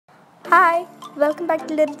Hi, welcome back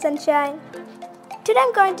to Little Sunshine. Today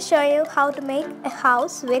I'm going to show you how to make a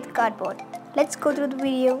house with cardboard. Let's go through the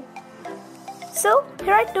video. So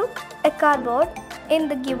here I took a cardboard in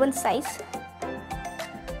the given size.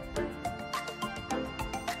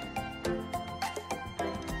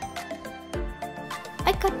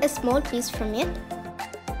 I cut a small piece from it.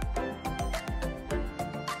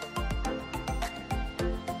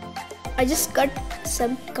 I just cut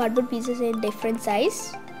some cardboard pieces in different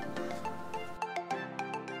size.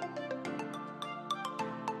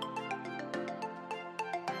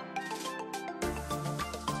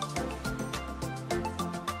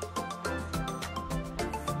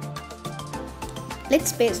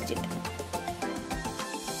 Let's paste it.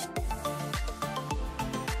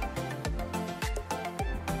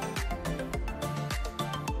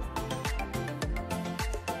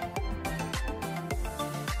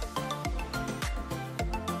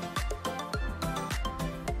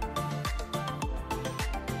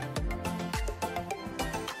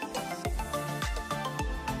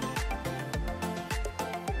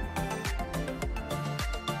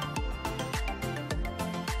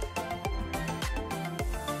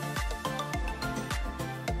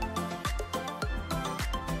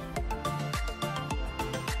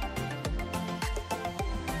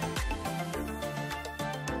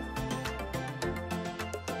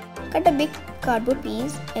 Cut a big cardboard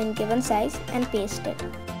piece in given size and paste it.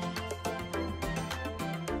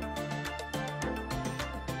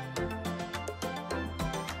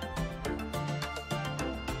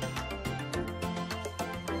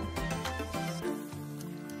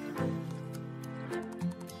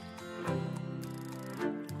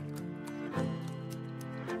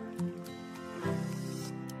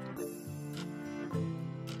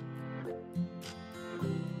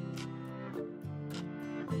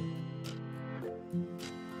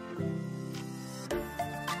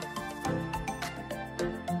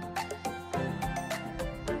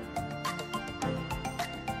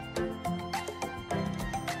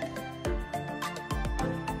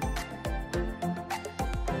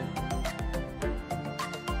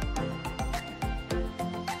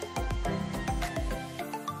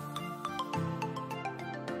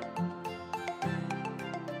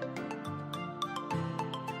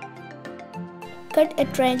 Cut a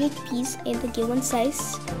triangle piece in the given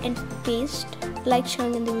size and paste like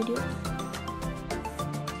shown in the video.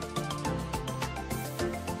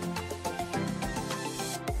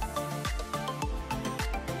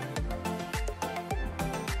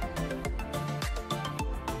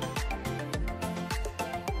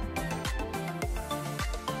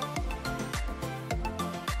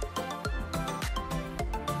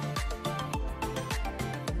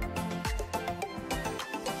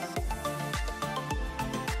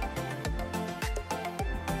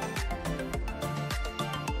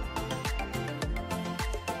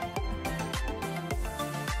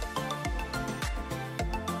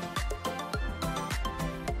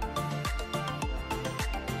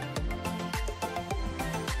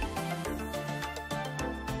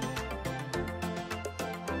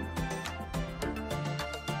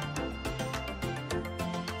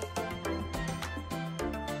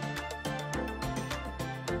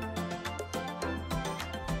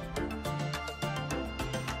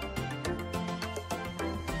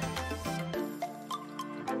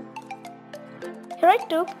 Here I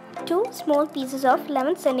took two small pieces of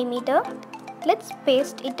 11 cm. Let's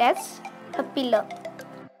paste it as a pillar.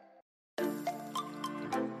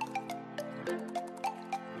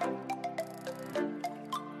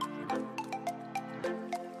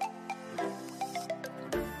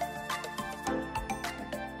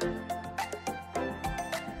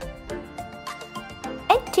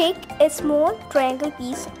 And take a small triangle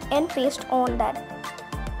piece and paste on that.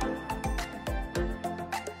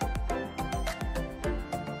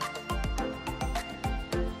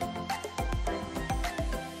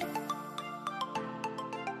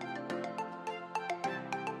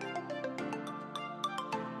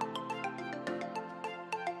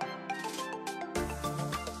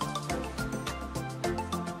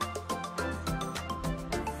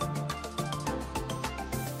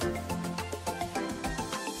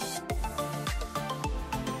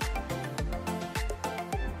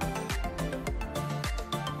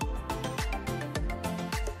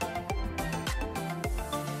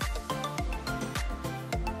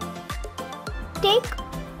 Take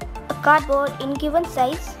a cardboard in given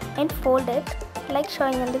size and fold it like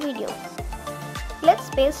showing in the video. Let's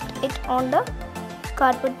paste it on the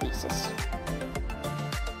cardboard pieces.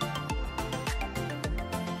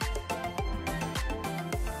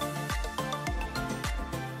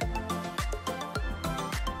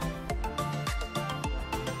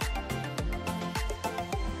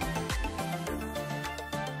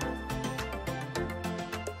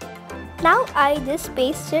 Now I just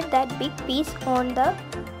pasted that big piece on the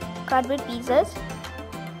cardboard pieces,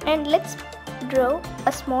 and let's draw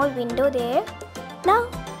a small window there. Now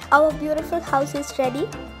our beautiful house is ready.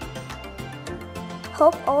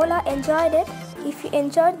 Hope all are enjoyed it. If you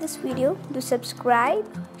enjoyed this video, do subscribe,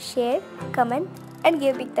 share, comment and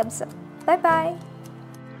give a big thumbs up. Bye bye.